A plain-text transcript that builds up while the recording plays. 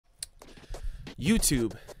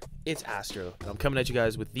YouTube, it's Astro, and I'm coming at you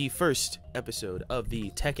guys with the first episode of the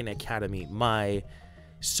Tekken Academy, my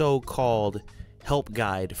so-called help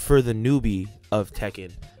guide for the newbie of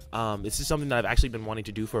Tekken. This is something that I've actually been wanting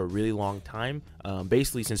to do for a really long time,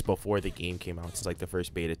 basically since before the game came out, since like the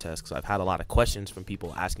first beta test. So I've had a lot of questions from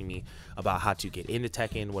people asking me about how to get into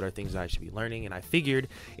Tekken, what are things that I should be learning, and I figured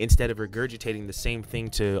instead of regurgitating the same thing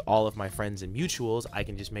to all of my friends and mutuals, I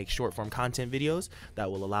can just make short form content videos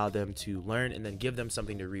that will allow them to learn and then give them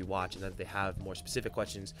something to rewatch, and then if they have more specific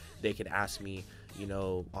questions, they can ask me, you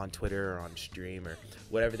know, on Twitter or on stream or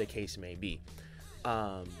whatever the case may be.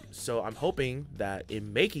 So I'm hoping that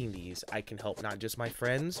in making these, I can help not just my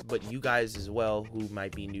friends, but you guys as well who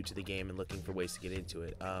might be new to the game and looking for ways to get into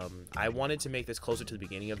it. I wanted to make this closer to the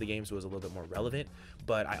beginning of the game so it was a little bit more relevant,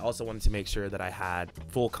 but I also wanted to make sure that I had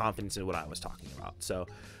full confidence in what I was talking about. So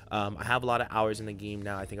I have a lot of hours in the game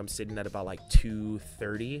now. I think I'm sitting at about like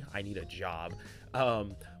 230. I need a job.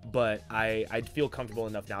 But I feel comfortable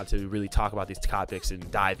enough now to really talk about these topics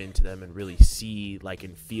and dive into them and really see like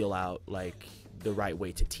and feel out like the right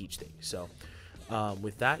way to teach things. So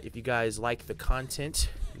with that, if you guys like the content,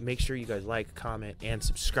 make sure you guys like, comment, and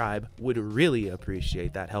subscribe. Would really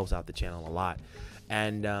appreciate that. Helps out the channel a lot.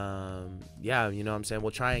 And yeah, you know what I'm saying, we'll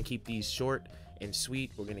try and keep these short and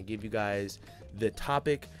sweet. We're gonna give you guys the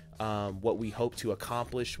topic, what we hope to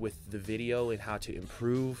accomplish with the video and how to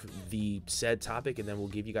improve the said topic, and then we'll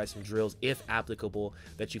give you guys some drills if applicable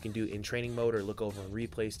that you can do in training mode or look over in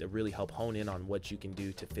replays to really help hone in on what you can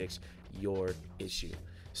do to fix your issue.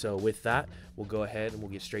 So with that, we'll go ahead and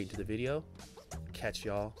we'll get straight into the video. Catch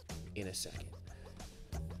y'all in a second.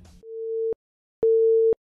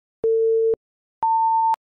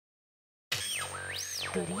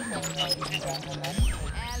 Good evening, ladies and gentlemen.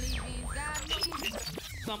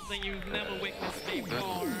 Something you've never witnessed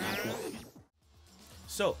before.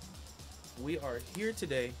 So we are here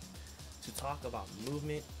today to talk about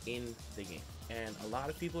movement in the game, and a lot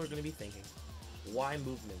of people are going to be thinking, why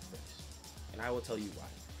movement first? And I will tell you why.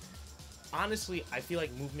 Honestly, I feel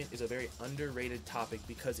like movement is a very underrated topic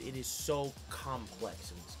because it is so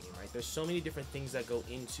complex in this game, right? There's so many different things that go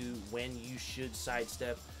into when you should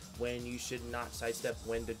sidestep, when you should not sidestep,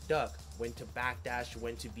 when to duck, when to backdash,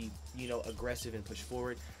 when to be, you know, aggressive and push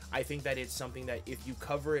forward. I think that it's something that if you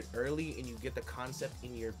cover it early and you get the concept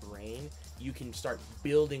in your brain, you can start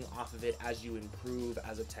building off of it as you improve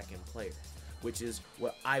as a Tekken player, which is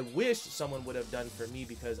what I wish someone would have done for me,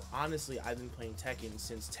 because honestly, I've been playing Tekken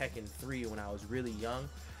since Tekken 3 when I was really young.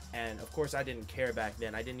 And of course, I didn't care back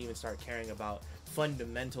then. I didn't even start caring about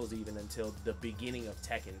fundamentals even until the beginning of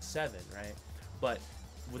Tekken 7, right? But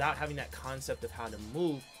without having that concept of how to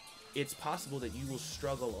move, it's possible that you will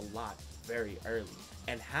struggle a lot very early.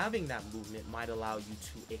 And having that movement might allow you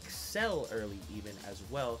to excel early even as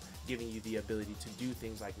well, giving you the ability to do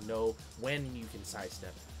things like know when you can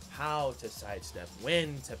sidestep, how to sidestep,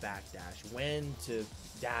 when to backdash, when to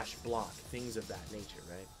dash block, things of that nature,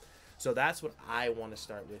 right? So that's what I want to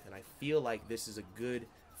start with, and I feel like this is a good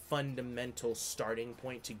fundamental starting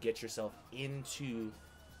point to get yourself into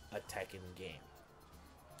a Tekken game.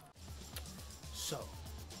 So,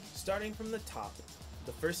 starting from the top,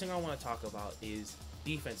 the first thing I want to talk about is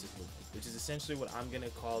defensive movement, which is essentially what I'm going to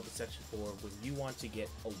call the section for when you want to get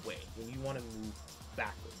away, when you want to move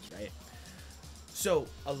backwards, right? So,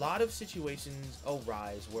 a lot of situations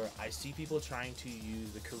arise where I see people trying to use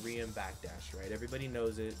the Korean backdash, right? Everybody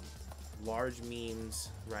knows it. Large memes,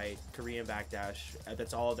 right? Korean backdash.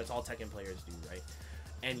 That's all Tekken players do, right?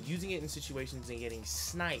 And using it in situations and getting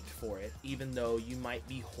sniped for it, even though you might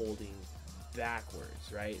be holding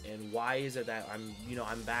backwards, right? And why is it that I'm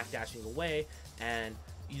backdashing away and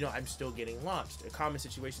I'm still getting launched? A common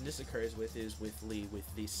situation this occurs with is with Lee with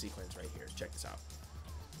this sequence right here. Check this out.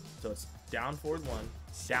 So it's down forward 1,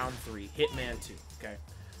 down 3, hitman 2. Okay.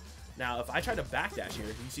 Now if I try to backdash here,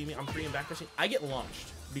 you see me, I'm Korean backdashing, I get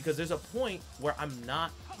launched because there's a point where I'm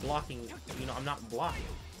not blocking, I'm not blocking,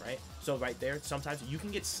 right? So right there, sometimes you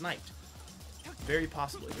can get sniped. Very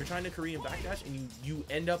possible. If you're trying to Korean backdash and you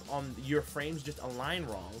end up on your frames just align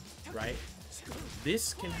wrong, right?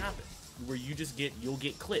 This can happen where you'll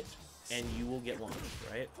get clipped and you will get launched,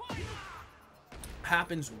 right?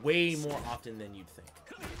 Happens way more often than you'd think.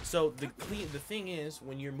 So the thing is,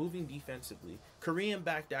 when you're moving defensively, Korean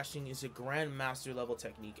backdashing is a grandmaster level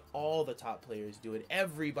technique. All the top players do it.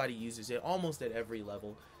 Everybody uses it almost at every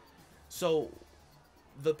level. So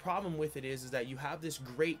the problem with it is that you have this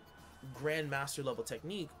great grandmaster level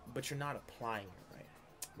technique, but you're not applying it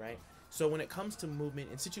right? So when it comes to movement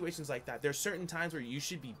in situations like that, there's certain times where you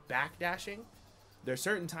should be backdashing There are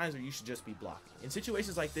certain times where you should just be blocking. In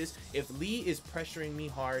situations like this, if Lee is pressuring me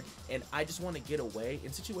hard and I just want to get away,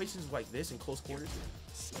 in situations like this in close quarters,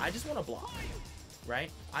 I just want to block,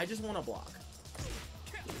 right? I just want to block.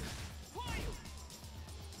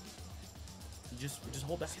 Just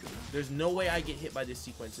hold back. There's no way I get hit by this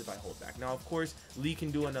sequence if I hold back. Now, of course, Lee can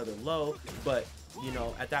do another low, but, you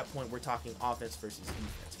know, at that point, we're talking offense versus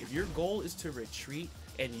defense. If your goal is to retreat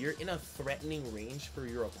and you're in a threatening range for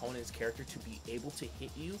your opponent's character to be able to hit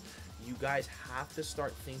you, you guys have to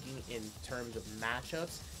start thinking in terms of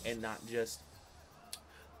matchups and not just,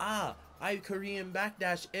 I Korean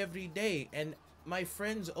backdash every day and my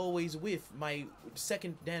friends always whiff, my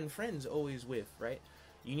second dan friends always whiff, right?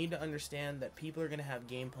 You need to understand that people are going to have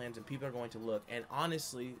game plans and people are going to look. And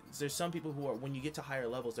honestly, there's some people who are, when you get to higher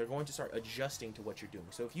levels, they're going to start adjusting to what you're doing.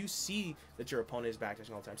 So if you see that your opponent is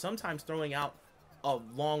backdashing all the time, sometimes throwing out a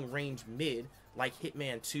long range mid like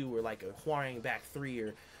Hitman 2 or like a Hwarang back 3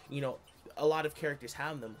 or, you know, a lot of characters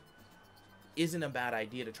have them, isn't a bad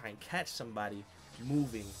idea to try and catch somebody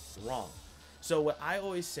moving wrong. So what I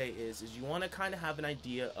always say is you want to kind of have an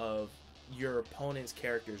idea of your opponent's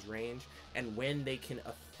character's range and when they can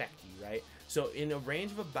affect you, right? So in a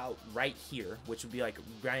range of about right here, which would be like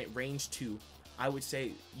range 2, I would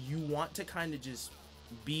say you want to kind of just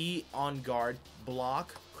be on guard,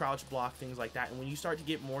 block, crouch block, things like that. And when you start to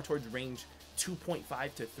get more towards range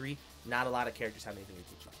 2.5 to 3, not a lot of characters have anything to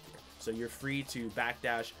teach you. So you're free to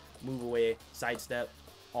backdash, move away, sidestep,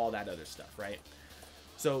 all that other stuff, right?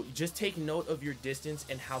 So just take note of your distance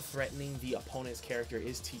and how threatening the opponent's character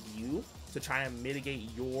is to you to try and mitigate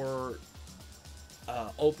your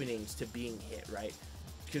openings to being hit, right?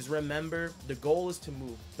 Because remember, the goal is to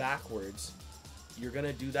move backwards. You're going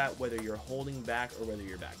to do that whether you're holding back or whether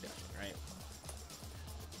you're backdashing, right?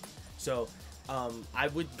 So I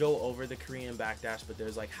would go over the Korean backdash, but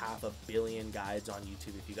there's like 500 million guides on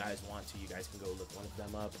YouTube. If you guys want to, you guys can go look one of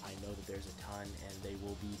them up. I know that there's a ton and they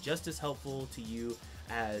will be just as helpful to you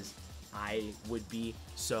as I would be.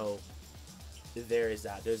 So there is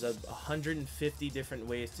that. There's 150 different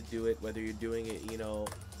ways to do it, whether you're doing it, you know,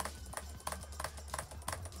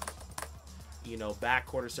 back,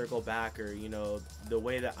 quarter circle, back, or, you know, the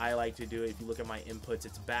way that I like to do it. If you look at my inputs,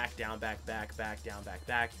 it's back, down, back, back, back, down, back,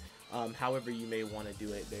 back. However you may want to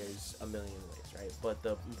do it, there's a million ways, right? But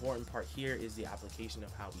the important part here is the application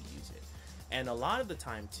of how we use it. And a lot of the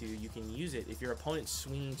time too, you can use it if your opponent's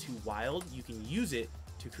swinging too wild, you can use it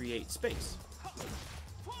to create space,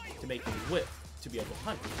 to make them whip, to be able to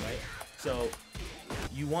hunt, right? So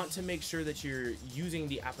you want to make sure that you're using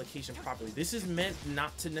the application properly. This is meant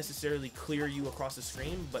not to necessarily clear you across the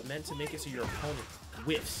screen, but meant to make it so your opponent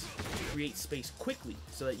whiffs, to create space quickly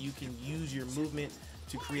so that you can use your movement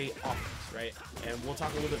to create offense, right? And we'll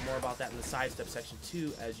talk a little bit more about that in the sidestep section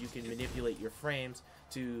too, as you can manipulate your frames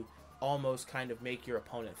to almost kind of make your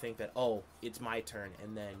opponent think that, oh, it's my turn,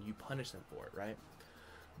 and then you punish them for it, right?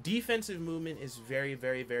 Defensive movement is very,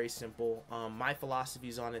 very, very simple. My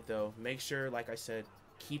philosophies on it though, make sure, like I said,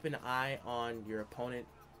 keep an eye on your opponent,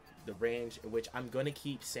 the range, which I'm going to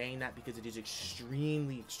keep saying that because it is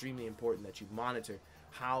extremely, extremely important that you monitor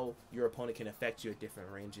how your opponent can affect you at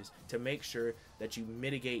different ranges to make sure that you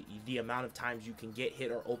mitigate the amount of times you can get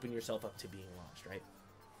hit or open yourself up to being launched, right?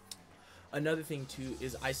 Another thing too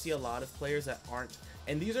is I see a lot of players that aren't,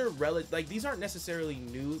 and these are these aren't necessarily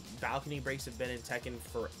new. Balcony breaks have been in Tekken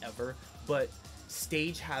forever, but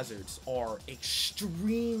stage hazards are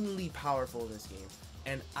extremely powerful in this game.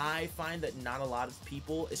 And I find that not a lot of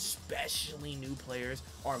people, especially new players,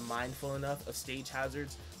 are mindful enough of stage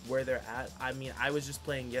hazards where they're at. I mean, I was just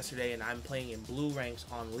playing yesterday and I'm playing in blue ranks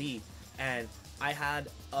on Lee, and I had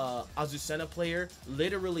a Azucena player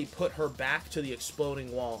literally put her back to the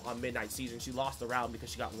exploding wall on Midnight Season. She lost the round because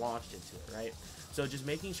she got launched into it, right? So just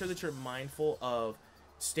making sure that you're mindful of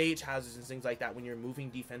stage hazards and things like that when you're moving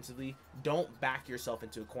defensively. Don't back yourself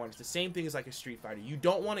into a corner. It's the same thing as like a Street Fighter. You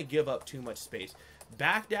don't want to give up too much space.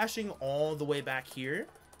 Backdashing all the way back here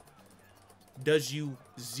does you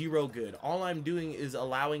zero good. All I'm doing is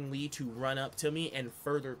allowing Lee to run up to me and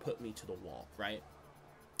further put me to the wall, right?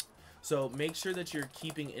 So make sure that you're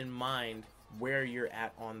keeping in mind where you're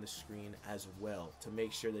at on the screen as well to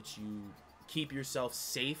make sure that you keep yourself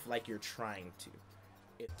safe like you're trying to.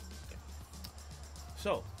 Okay.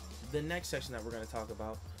 So the next section that we're going to talk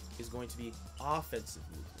about is going to be offensive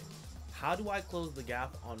movement. How do I close the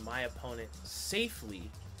gap on my opponent safely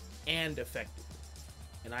and effectively?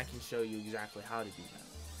 And I can show you exactly how to do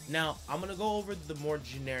that. Now, I'm going to go over the more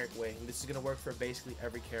generic way, and this is going to work for basically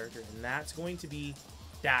every character, and that's going to be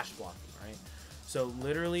dash blocking, right? So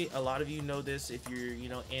literally, a lot of you know this if you're, you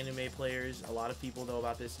know, anime players. A lot of people know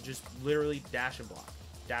about this. Just literally dash and block,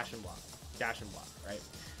 dash and block, dash and block, right?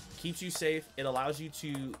 Keeps you safe. It allows you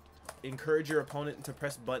to encourage your opponent to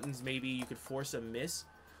press buttons. Maybe you could force a miss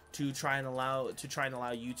to try and allow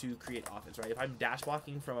you to create offense, right? If I'm dash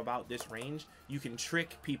blocking from about this range, you can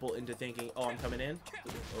trick people into thinking, oh, I'm coming in.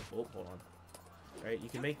 Oh, hold on. Right? You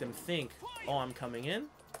can make them think, oh, I'm coming in,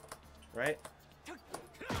 right?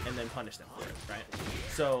 And then punish them for it, right?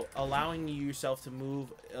 So allowing yourself to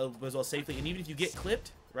move as well safely, and even if you get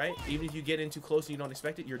clipped, right? Even if you get in too close and you don't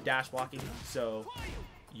expect it, you're dash blocking, so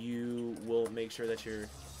you will make sure that you're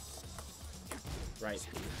right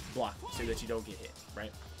block so that you don't get hit,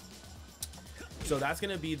 right? So that's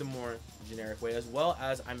gonna be the more generic way, as well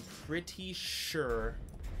as I'm pretty sure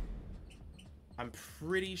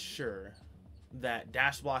that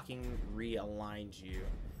dash blocking realigns you.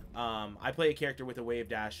 I play a character with a wave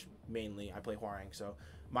dash mainly. I play Hwoarang, so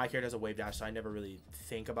my character has a wave dash, so I never really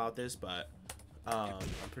think about this, but I'm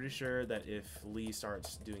pretty sure that if Lee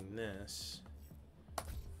starts doing this,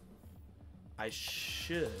 I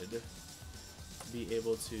should be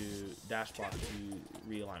able to dash block to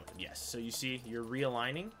realign. Yes, so you see you're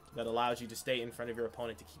realigning. That allows you to stay in front of your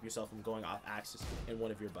opponent to keep yourself from going off axis in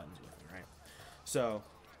one of your buttons with them, right? So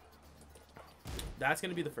that's going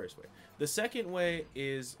to be the first way. The second way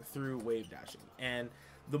is through wave dashing, and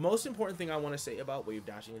the most important thing I want to say about wave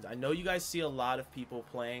dashing is I know you guys see a lot of people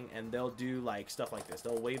playing and they'll do like stuff like this.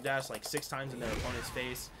 They'll wave dash like 6 times in their opponent's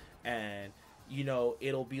face, and you know,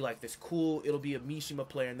 it'll be like this cool, it'll be a Mishima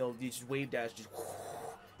player, and they'll just wave dash just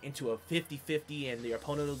into a 50-50, and the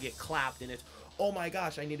opponent will get clapped, and it's, oh my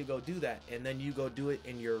gosh, I need to go do that. And then you go do it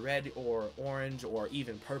in your red or orange or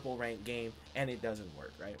even purple rank game, and it doesn't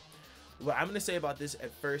work, right? What I'm going to say about this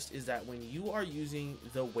at first is that when you are using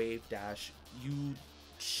the wave dash, you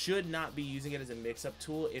should not be using it as a mix-up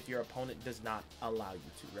tool if your opponent does not allow you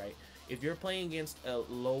to, right? If you're playing against a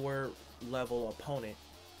lower level opponent,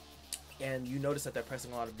 and you notice that they're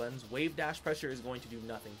pressing a lot of buttons, wave dash pressure is going to do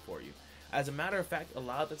nothing for you. As a matter of fact, a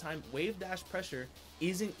lot of the time, wave dash pressure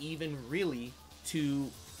isn't even really to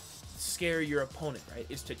scare your opponent, right?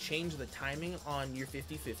 It's to change the timing on your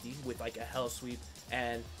 50-50 with like a hell sweep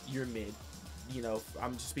and your mid. You know,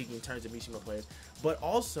 I'm just speaking in terms of Mishima players, but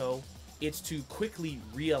also it's to quickly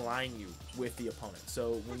realign you with the opponent.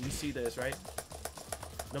 So when you see this, right,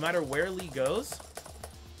 no matter where Lee goes,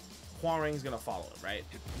 Hwoarang's gonna follow him, right,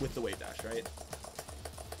 with the wave dash, right?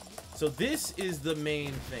 So this is the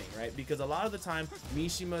main thing, right? Because a lot of the time,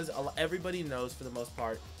 Mishimas, everybody knows for the most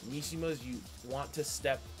part, Mishimas, you want to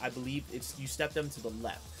step, I believe it's, you step them to the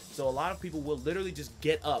left. So a lot of people will literally just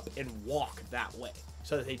get up and walk that way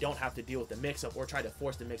so that they don't have to deal with the mix-up or try to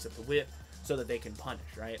force the mix-up to whip so that they can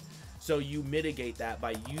punish, right? So you mitigate that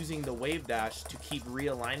by using the wave dash to keep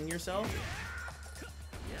realigning yourself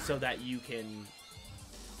so that you can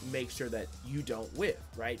make sure that you don't whip,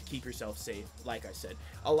 right? Keep yourself safe, like I said.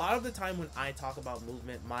 A lot of the time when I talk about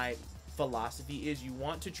movement, my philosophy is you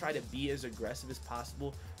want to try to be as aggressive as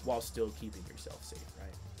possible while still keeping yourself safe,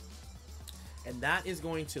 right? And that is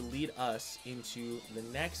going to lead us into the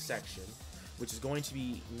next section, which is going to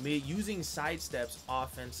be using side steps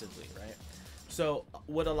offensively, right? So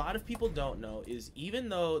what a lot of people don't know is even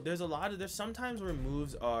though there's sometimes where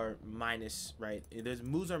moves are minus, right? There's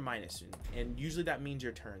moves are minus, and usually that means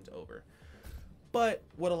your turn's over. But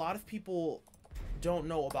what a lot of people don't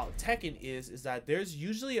know about Tekken is that there's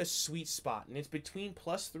usually a sweet spot, and it's between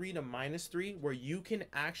 +3 to -3 where you can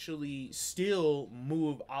actually still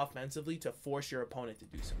move offensively to force your opponent to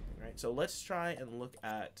do something, right? So let's try and look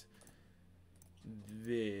at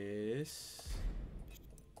this.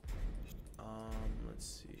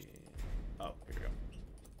 Let's see. Oh, here we go.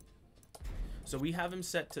 So we have him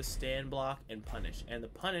set to stand, block, and punish. And the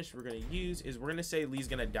punish we're going to use is we're going to say Lee's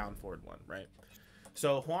going to down forward 1, right?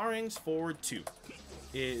 So Hwoarang's forward 2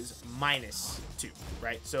 is -2,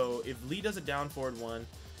 right? So if Lee does a down forward 1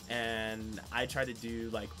 and I try to do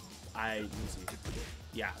like, let me see.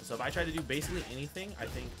 Yeah, so if I try to do basically anything, I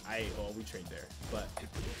think we trade there. But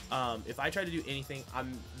if I try to do anything,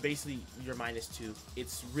 I'm basically you're -2.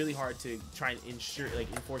 It's really hard to try and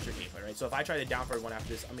enforce your gameplay, right? So if I try to down forward 1 after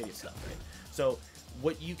this, I'm gonna get stuck, right? So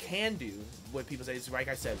what you can do, what people say is, like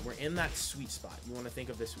I said, we're in that sweet spot. You want to think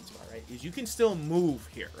of this sweet spot, right? Is you can still move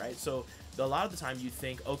here, right? So a lot of the time you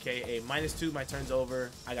think, okay, a -2, my turn's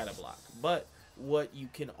over, I gotta block. But what you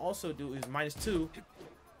can also do is -2,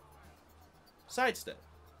 sidestep,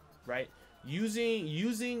 right?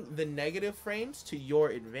 Using the negative frames to your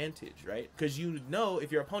advantage, right? Because you know if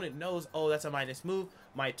your opponent knows, oh, that's a minus move,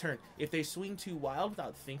 my turn. If they swing too wild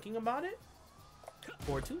without thinking about it,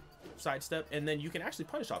 forward 2, sidestep, and then you can actually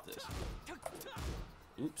punish off this.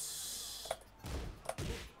 Oops.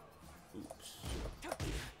 Oops.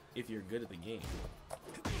 If you're good at the game.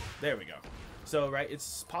 There we go. So, right,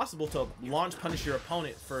 it's possible to launch punish your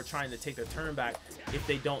opponent for trying to take their turn back if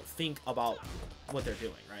they don't think about what they're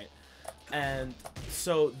doing, right? And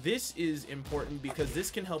so this is important because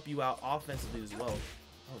this can help you out offensively as well.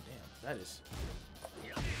 Oh, damn, that is...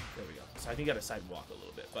 There we go. So I think you got to sidewalk a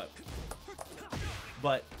little bit,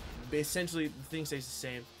 but essentially the thing stays the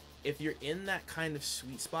same. If you're in that kind of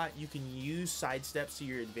sweet spot, you can use side steps to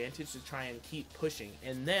your advantage to try and keep pushing.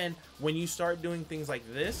 And then when you start doing things like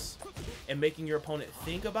this and making your opponent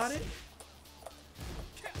think about it,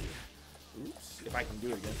 oops, if I can do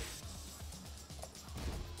it again.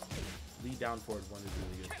 Lead down forward 1 is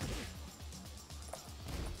really good.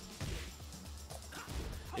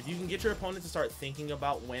 If you can get your opponent to start thinking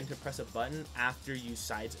about when to press a button after you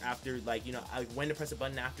like, you know, when to press a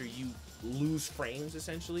button after you lose frames,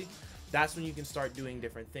 essentially, that's when you can start doing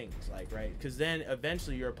different things, like, right? Because then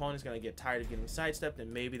eventually your opponent's going to get tired of getting sidestepped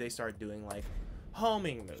and maybe they start doing like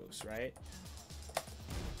homing moves, right?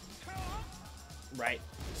 Right?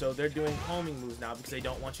 So they're doing homing moves now because they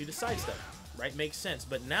don't want you to sidestep, right? Makes sense.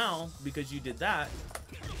 But now, because you did that,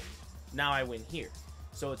 now I win here.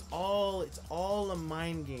 So it's all a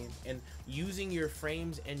mind game, and using your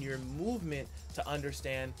frames and your movement to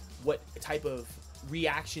understand what type of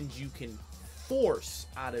reactions you can force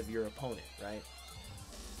out of your opponent, right?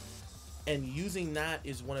 And using that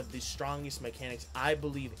is one of the strongest mechanics I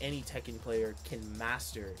believe any Tekken player can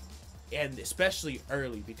master, and especially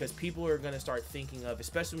early, because people are going to start thinking of,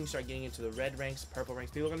 especially when you start getting into the red ranks, purple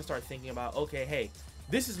ranks, people are going to start thinking about, okay, hey,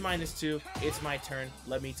 this is -2, it's my turn,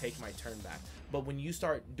 let me take my turn back. But when you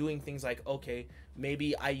start doing things like, okay,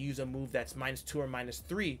 maybe I use a move that's -2 or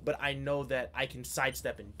 -3, but I know that I can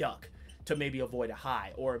sidestep and duck to maybe avoid a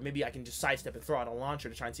high, or maybe I can just sidestep and throw out a launcher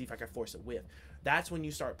to try and see if I can force a whiff. That's when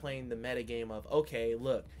you start playing the meta game of, okay,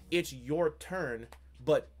 look, it's your turn,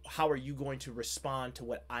 but how are you going to respond to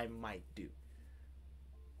what I might do?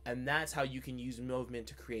 And that's how you can use movement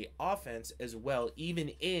to create offense as well, even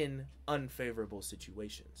in unfavorable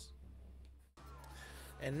situations.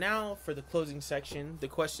 And now for the closing section, the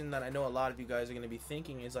question that I know a lot of you guys are going to be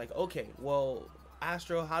thinking is like, okay, well,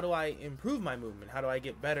 Astro, how do I improve my movement? How do I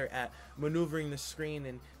get better at maneuvering the screen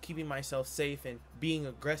and keeping myself safe and being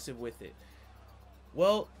aggressive with it?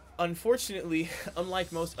 Well, unfortunately,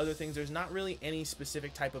 unlike most other things, there's not really any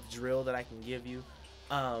specific type of drill that I can give you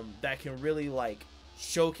that can really like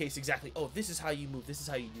showcase exactly, oh, this is how you move, this is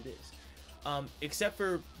how you do this. Except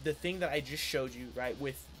for the thing that I just showed you, right,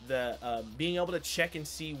 with the being able to check and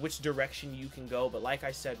see which direction you can go. But like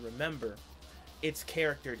I said, remember, it's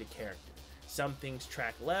character to character. Some things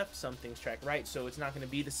track left, some things track right, so it's not going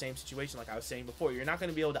to be the same situation like I was saying before. You're not going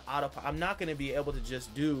to be able to I'm not going to be able to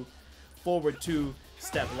just do forward 2,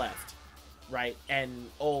 step left, right,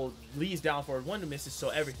 and oh, leads down forward 1 to misses, so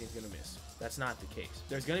everything's going to miss. That's not the case.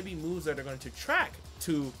 There's going to be moves that are going to track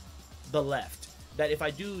to the left, that if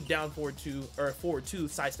I do down forward 2 or forward 2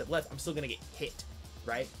 sidestep left, I'm still going to get hit,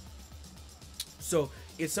 right? So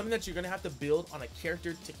it's something that you're going to have to build on a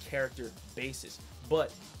character to character basis.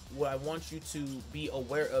 But what I want you to be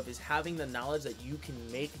aware of is having the knowledge that you can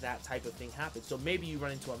make that type of thing happen. So maybe you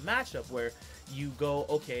run into a matchup where you go,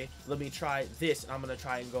 okay, let me try this, and I'm going to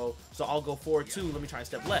try and go, so I'll go forward 2, let me try and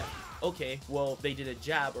step left. Okay, well, they did a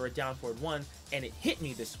jab or a down forward 1, and it hit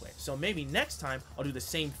me this way. So maybe next time I'll do the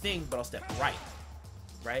same thing, but I'll step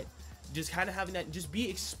right? Just kind of having that, just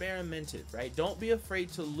be experimentative, right? Don't be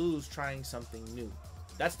afraid to lose trying something new.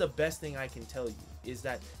 That's the best thing I can tell you, is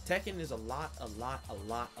that Tekken is a lot of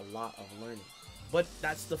learning. But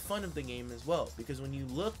that's the fun of the game as well, because when you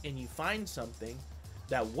look and you find something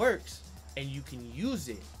that works and you can use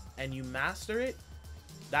it and you master it,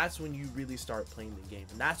 that's when you really start playing the game.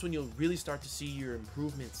 And that's when you'll really start to see your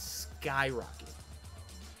improvements skyrocket.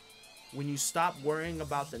 When you stop worrying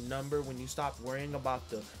about the number, when you stop worrying about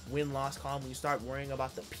the win-loss column, when you start worrying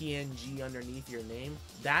about the PNG underneath your name,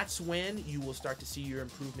 that's when you will start to see your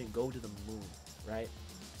improvement go to the moon, right?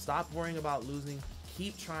 Stop worrying about losing.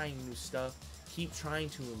 Keep trying new stuff. Keep trying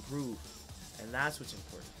to improve. And that's what's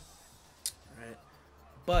important, right?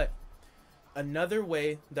 But another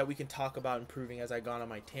way that we can talk about improving, as I got on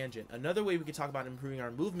my tangent, another way we can talk about improving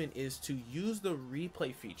our movement is to use the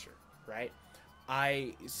replay feature, right?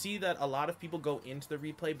 I see that a lot of people go into the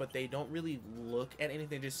replay, but they don't really look at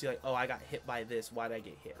anything. They just see like, oh, I got hit by this. Why did I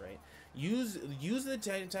get hit, right? Use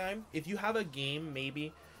the time. If you have a game,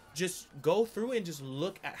 maybe just go through and just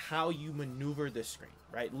look at how you maneuver the screen,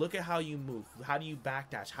 right? Look at how you move. How do you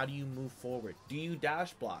backdash? How do you move forward? Do you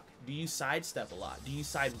dash block? Do you sidestep a lot? Do you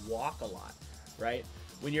side walk a lot, right?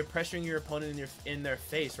 When you're pressuring your opponent in their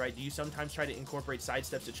face, right? Do you sometimes try to incorporate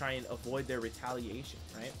sidesteps to try and avoid their retaliation,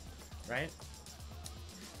 right?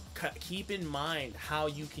 Keep in mind how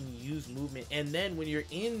you can use movement, and then when you're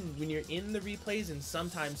in the replays and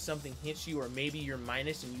sometimes something hits you, or maybe you're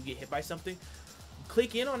minus and you get hit by something,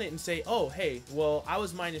 click in on it and say, oh, hey, well, I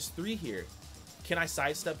was -3 here. Can I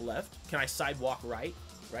sidestep left? Can I sidewalk right?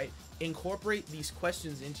 Incorporate these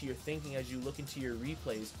questions into your thinking as you look into your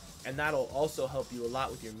replays, and that'll also help you a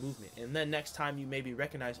lot with your movement. And then next time you maybe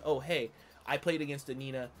recognize, oh, hey, I played against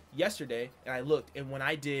Anina yesterday, and I looked, and when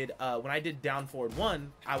I did down forward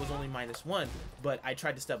 1, I was only -1, but I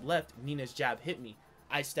tried to step left, Nina's jab hit me.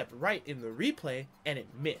 I stepped right in the replay, and it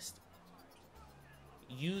missed.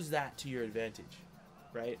 Use that to your advantage,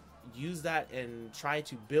 right? Use that and try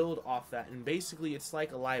to build off that, and basically it's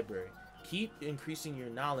like a library. Keep increasing your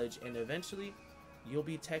knowledge, and eventually you'll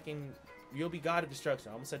be God of Destruction.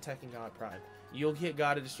 I almost said Tekken God Prime. You'll get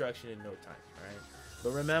God of Destruction in no time, alright?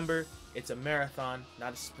 But remember, it's a marathon,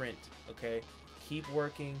 not a sprint, okay? Keep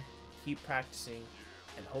working, keep practicing,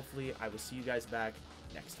 and hopefully I will see you guys back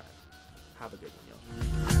next time. Have a good one,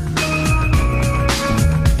 y'all.